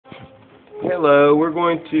Hello, we're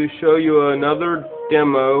going to show you another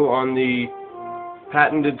demo on the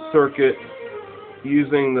patented circuit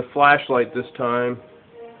using the flashlight this time.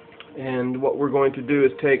 And what we're going to do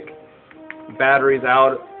is take batteries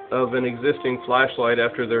out of an existing flashlight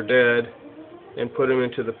after they're dead and put them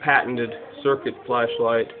into the patented circuit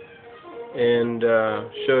flashlight and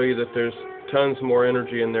show you that there's tons more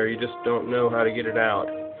energy in there. You just don't know how to get it out.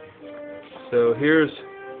 So here's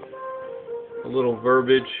a little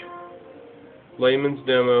verbiage, layman's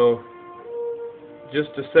demo, just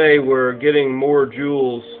to say we're getting more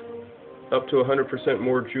joules, up to 100%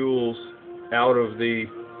 more joules out of the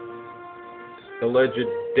alleged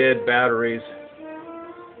dead batteries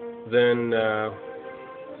than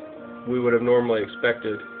we would have normally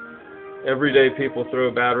expected. Every day people throw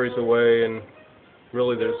batteries away, and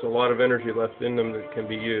really there's a lot of energy left in them that can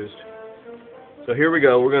be used. So here we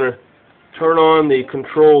go. We're going to turn on the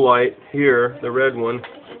control light here, the red one,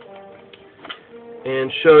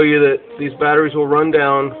 and show you that these batteries will run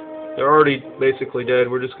down. They're already basically dead.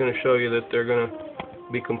 We're just going to show you that they're going to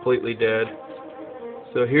be completely dead.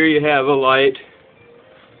 So here you have a light.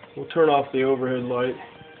 We'll turn off the overhead light.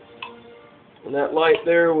 And that light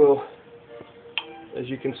there will, as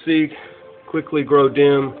you can see, quickly grow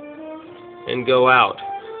dim and go out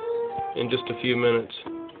in just a few minutes.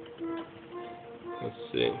 Let's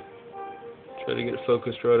see. Try to get it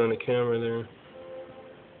focused right on the camera there.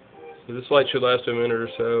 So this light should last a minute or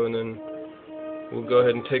so, and then we'll go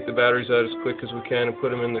ahead and take the batteries out as quick as we can and put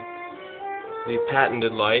them in the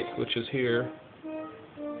patented light, which is here.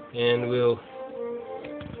 And we'll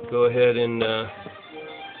go ahead and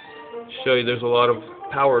show you there's a lot of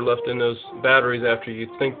power left in those batteries after you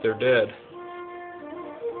think they're dead.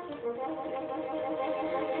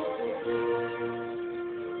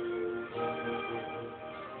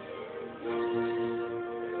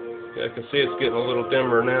 I can see it's getting a little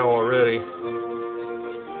dimmer now already.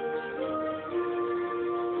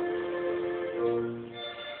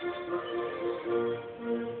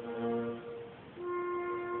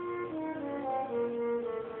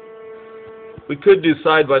 We could do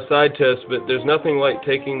side-by-side tests, but there's nothing like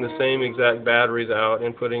taking the same exact batteries out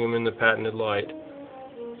and putting them in the patented light.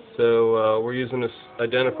 So we're using this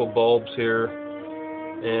identical bulbs here,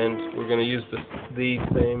 and we're going to use the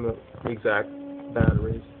same exact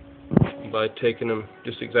batteries by taking them,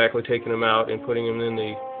 just exactly taking them out and putting them in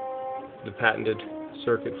the patented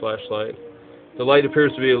circuit flashlight. The light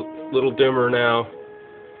appears to be a little dimmer now,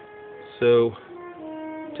 so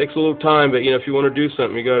it takes a little time, but you know, if you want to do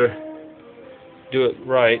something, you got to do it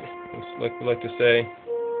right, like we like to say.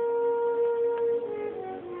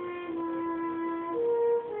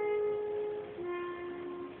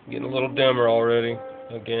 Getting a little dimmer already,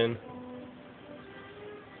 again.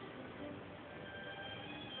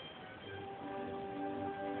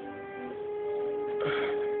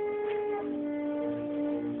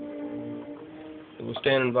 We're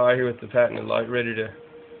standing by here with the patented light, ready to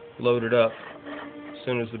load it up as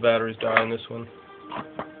soon as the batteries die on this one.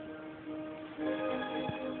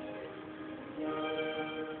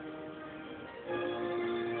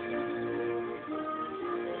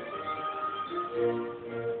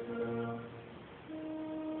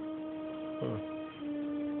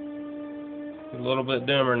 A little bit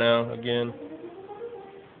dimmer now, again.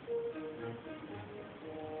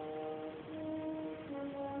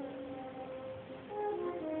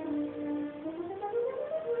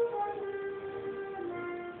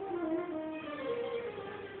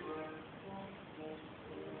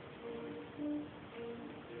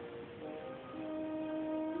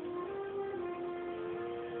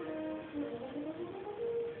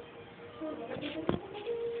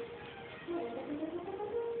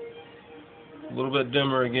 A little bit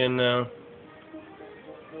dimmer again now.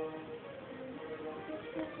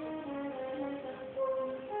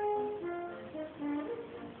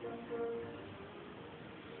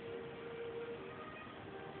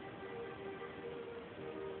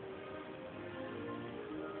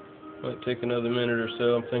 Might take another minute or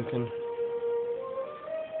so, I'm thinking.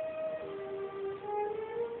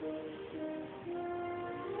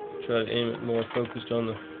 Try to aim it more focused on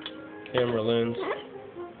the camera lens.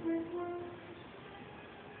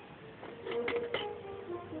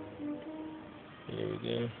 There we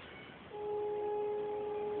go.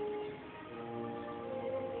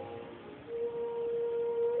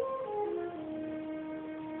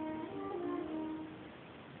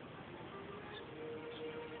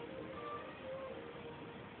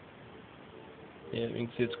 Yeah, you can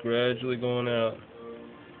see it's gradually going out.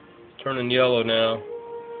 It's turning yellow now.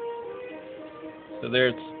 So there,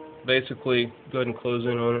 it's basically, go ahead and close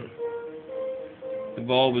in on it. The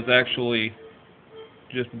bulb is actually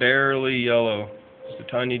just barely yellow. Just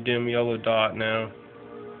a tiny dim yellow dot now.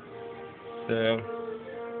 So,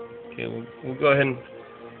 okay, we'll go ahead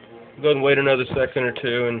and wait another second or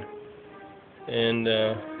two and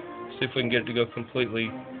see if we can get it to go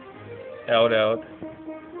completely out.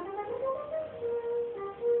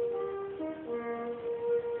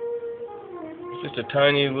 It's just a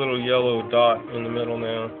tiny little yellow dot in the middle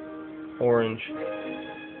now, orange.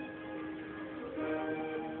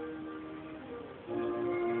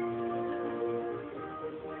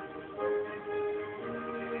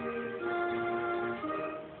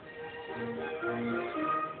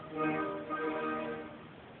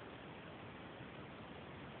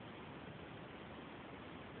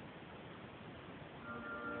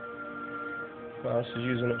 Wow, this is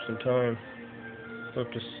using up some time. We're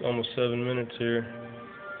up to almost 7 minutes here.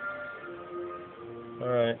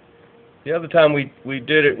 Alright. The other time we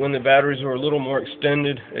did it when the batteries were a little more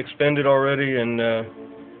expended already, and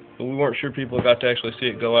but we weren't sure people got to actually see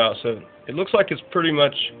it go out. So it looks like it's pretty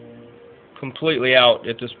much completely out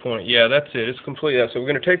at this point. Yeah, that's it. It's completely out. So we're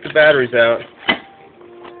going to take the batteries out.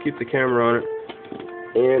 Keep the camera on it.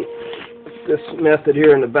 And this method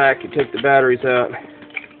here in the back, you take the batteries out.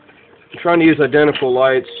 I'm trying to use identical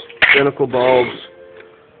lights, identical bulbs.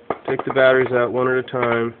 Take the batteries out one at a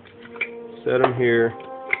time. Set them here.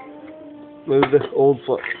 Move the old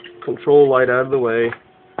control light out of the way.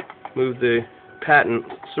 Move the patent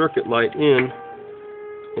circuit light in.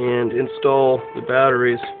 And install the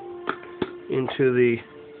batteries into the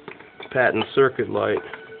patent circuit light.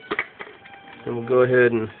 And we'll go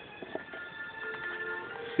ahead and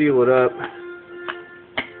seal it up.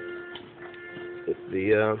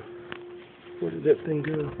 The where did that thing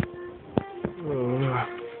go? Oh.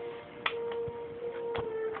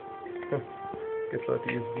 Guess I'll have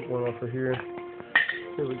to use one off of here.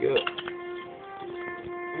 Here we go.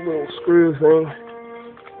 Little screw thing.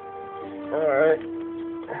 Alright.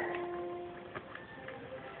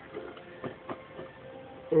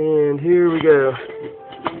 And here we go.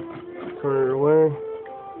 Turn it away.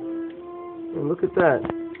 And look at that.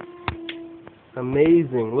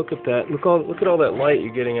 Amazing. Look at that. Look at all that light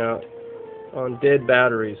you're getting out on dead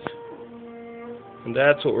batteries. And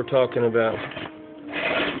that's what we're talking about.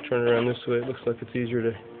 Turn it around this way. It looks like it's easier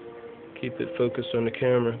to keep it focused on the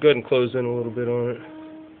camera. Go ahead and close in a little bit on it.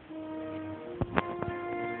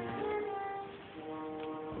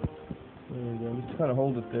 There we go. Just kind of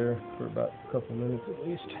hold it there for about a couple minutes at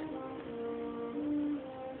least.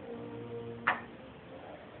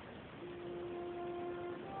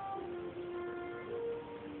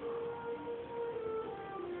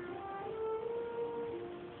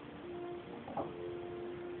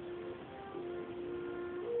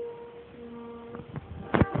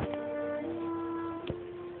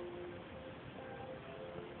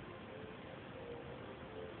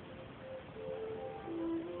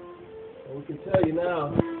 We can tell you now,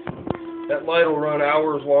 that light will run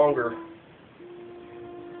hours longer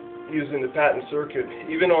using the patent circuit,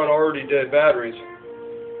 even on already dead batteries.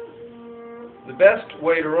 The best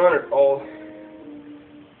way to run it all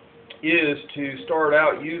is to start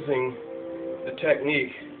out using the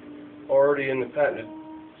technique already in the patented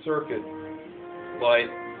circuit light.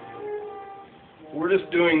 We're just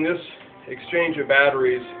doing this exchange of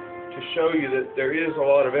batteries to show you that there is a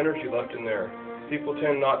lot of energy left in there. People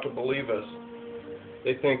tend not to believe us.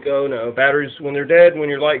 They think, oh no, batteries, when they're dead, when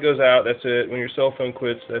your light goes out, that's it. When your cell phone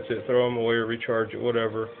quits, that's it. Throw them away or recharge it,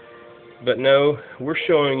 whatever. But no, we're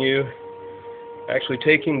showing you actually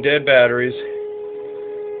taking dead batteries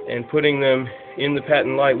and putting them in the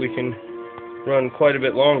patent light. We can run quite a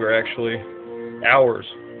bit longer, actually, hours.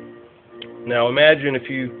 Now imagine if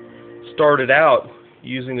you started out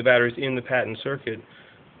using the batteries in the patent circuit.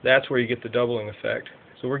 That's where you get the doubling effect.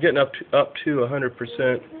 So we're getting up to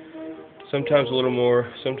 100%, sometimes a little more,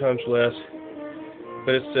 sometimes less.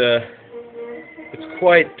 But it's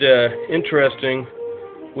quite interesting.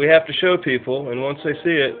 We have to show people, and once they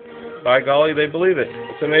see it, by golly, they believe it.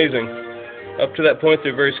 It's amazing. Up to that point,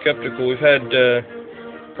 they're very skeptical. We've had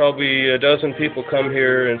probably a dozen people come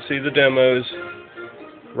here and see the demos,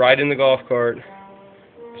 ride in the golf cart,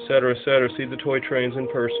 etc., etc., see the toy trains in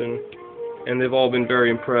person, and they've all been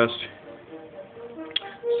very impressed.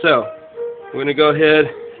 So, we're going to go ahead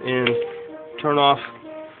and turn off.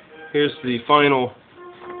 Here's the final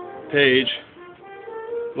page.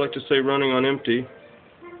 I'd like to say running on empty,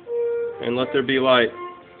 and let there be light.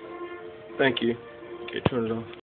 Thank you. Okay, turn it off.